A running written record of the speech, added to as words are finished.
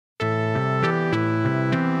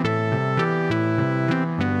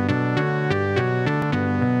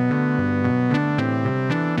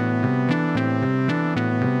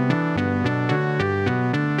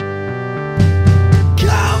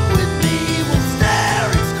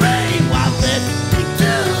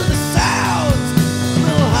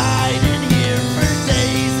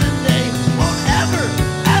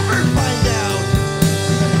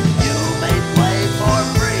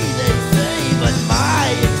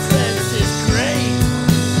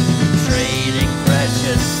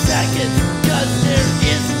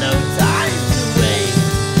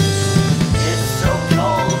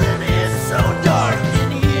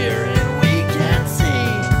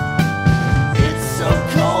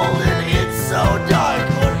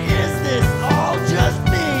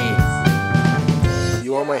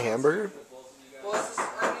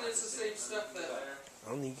stuff that... I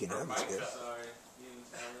don't think you can have this good. Sorry.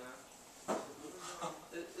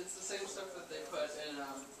 It's the same stuff that they put in,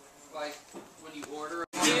 like, when you order...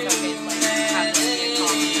 Well,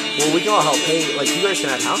 we can all help pay. Like, you guys can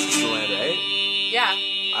have houses to land, right? Yeah.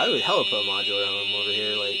 I would hella put a modular home over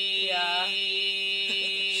here, like... Yeah.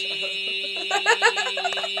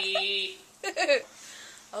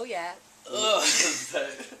 Oh, yeah. Ugh.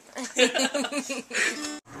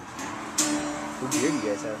 What gear do you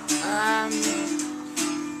guys have?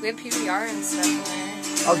 We have PBR and stuff in there.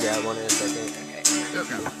 I'll grab one in a second.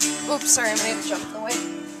 Okay. Oops, sorry, I'm gonna have to jump in the way.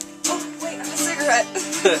 Oh, wait, I have a cigarette.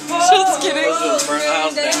 Just kidding. Burn the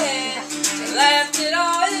house down. Laughed at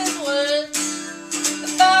all his words. I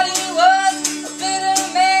thought he was a bitter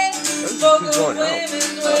man. Spoke of women's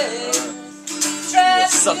ways. Tried to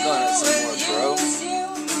suck on it some more,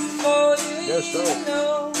 bro. Yes, sir.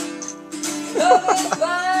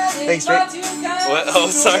 Thanks, Jake. What? Oh,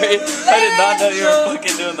 sorry. I did not know you were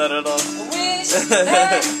fucking doing that at all. That's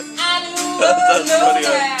funny.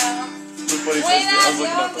 That's funny. I was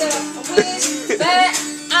looking at that.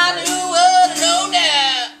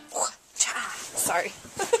 Sorry.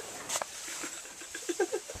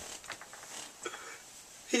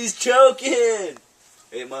 He's choking.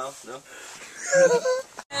 8 Mile? No.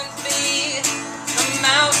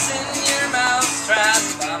 Mouse in your mousetrap.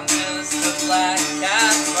 I'm just a black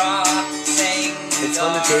cat frog. It's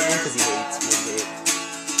fun to tape him because he hates being taped.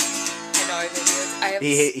 I know I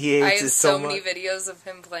videos. He hates it so so many videos of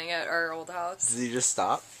him playing at our old house. Does he just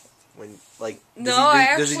stop? When, like, No,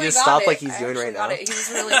 does he just stop like he's doing right now? He was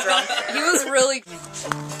really drunk. He was really...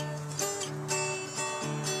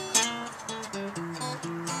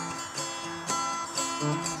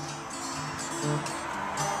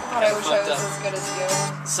 God, I wish I was as good as you.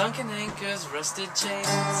 Sunken anchors, rusted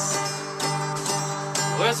chains.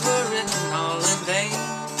 Words were written all in vain.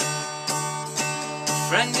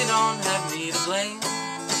 Friend, you don't have me to blame.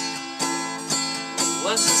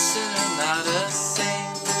 Was a sinner, not a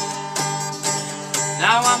saint.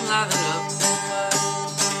 Now I'm lathered up in mud.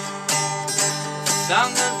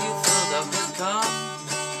 Sound of you filled up with cum.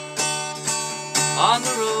 On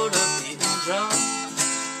the road of beaten drum.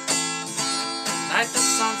 Night the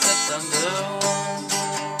sun sets under one.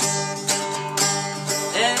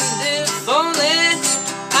 And if only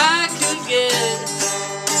I could get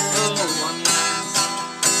one last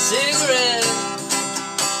cigarette,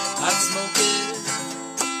 I'd smoke it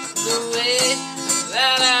the way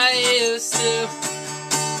that I used to.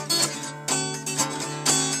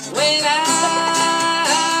 When I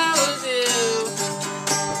was you,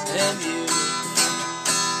 and you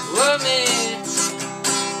were me,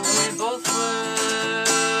 and we both were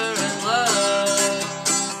in love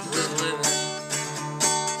with living.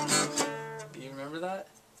 You remember that?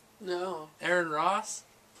 No. Aaron Ross?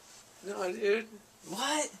 No, dude.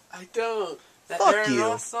 What? I don't. That Fuck Aaron you.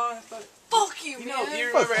 Ross song? Fuck you, You man. know,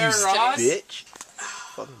 you Fuck remember you, Aaron Ross? bitch.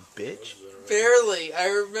 Fucking bitch. Barely. I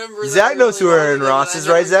remember Zach that knows who really Aaron well, Ross and is,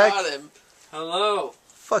 I right, never Zach? got him. Hello.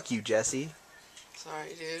 Fuck you, Jesse. Sorry,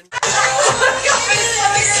 dude. He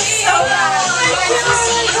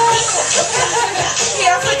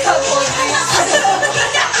has a couple of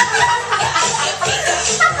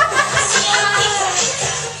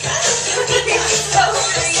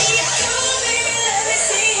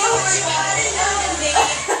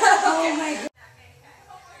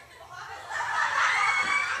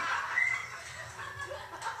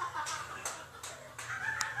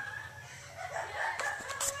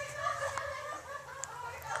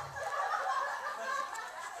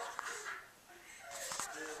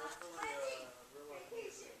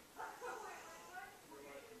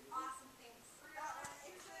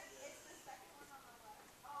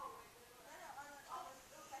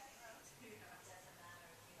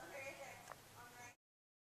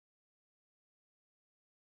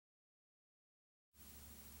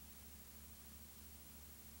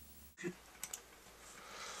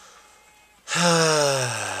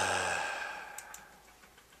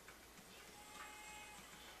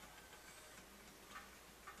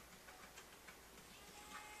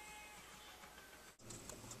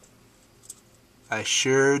I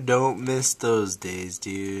sure don't miss those days,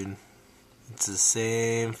 dude. It's the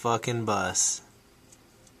same fucking bus.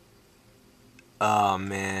 Oh,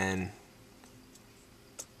 man.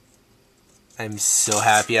 I'm so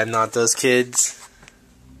happy I'm not those kids.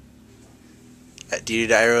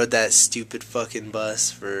 Dude, I rode that stupid fucking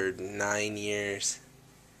bus for 9 years.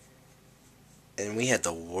 And we had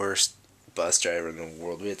the worst bus driver in the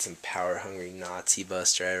world. We had some power-hungry Nazi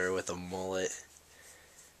bus driver with a mullet.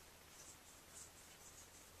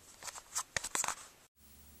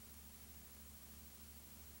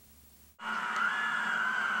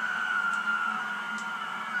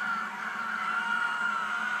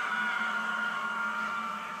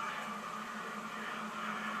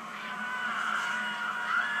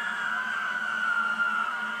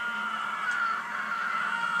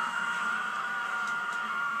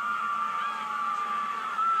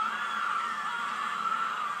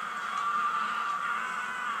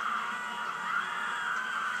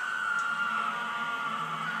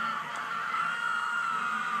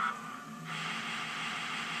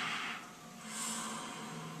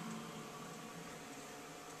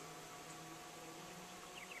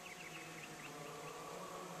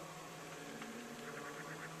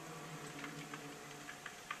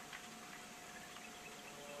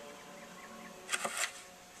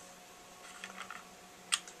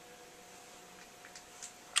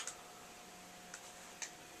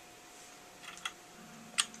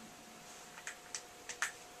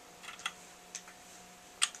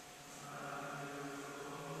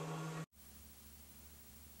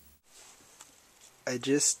 I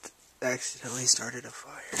just accidentally started a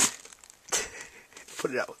fire.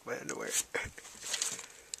 Put it out with my underwear.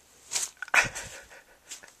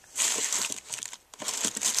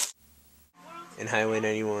 And Highway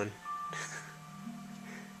 91.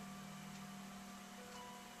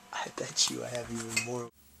 I bet you I have even more.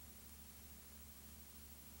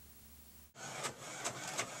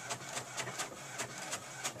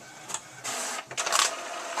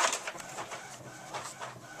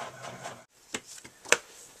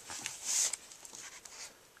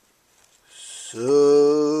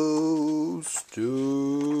 So stoked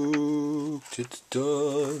it's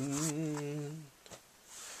done.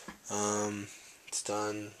 It's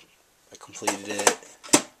done. I completed it.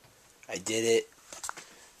 I did it.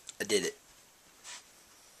 I did it.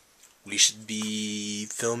 We should be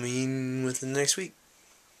filming within the next week.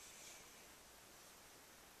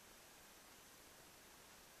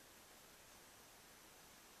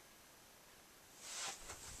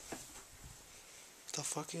 What the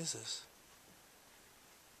fuck is this?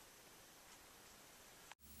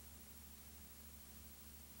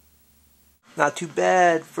 Not too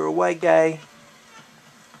bad for a white guy.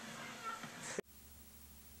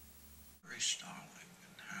 Starling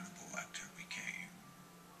and Hannibal Lecter became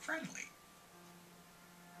friendly.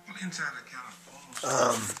 Well, inside account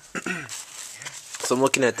So I'm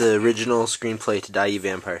looking at the original screenplay to Die You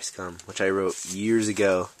Vampire Scum, which I wrote years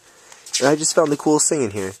ago. And I just found the coolest thing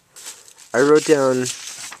in here. I wrote down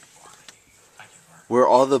where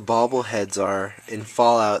all the bobbleheads are in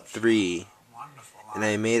Fallout 3. And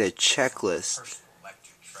I made a checklist.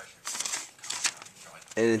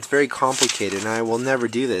 And it's very complicated, and I will never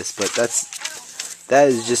do this, but that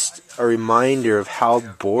is just a reminder of how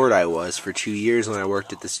bored I was for 2 years when I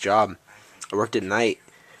worked at this job. I worked at night.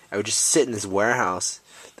 I would just sit in this warehouse,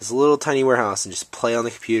 this little tiny warehouse, and just play on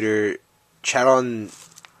the computer, chat on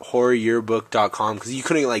horroryearbook.com, because you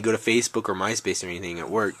couldn't like go to Facebook or MySpace or anything at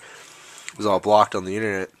work. It was all blocked on the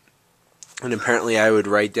internet. And apparently I would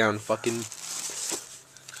write down fucking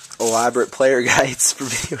elaborate player guides for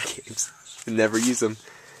video games and never use them.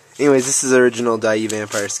 Anyways, this is original Die You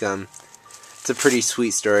Vampire Scum. It's a pretty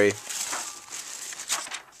sweet story.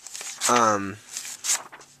 I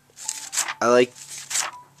like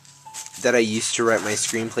that I used to write my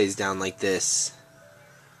screenplays down like this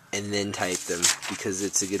and then type them, because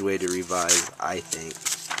it's a good way to revise, I think.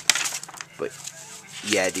 But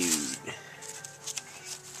yeah, dude.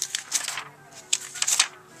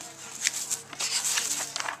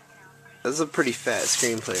 That's a pretty fat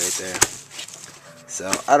screenplay right there.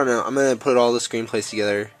 So, I don't know. I'm going to put all the screenplays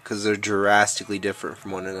together because they're drastically different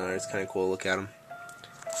from one another. It's kind of cool to look at them.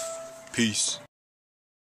 Peace.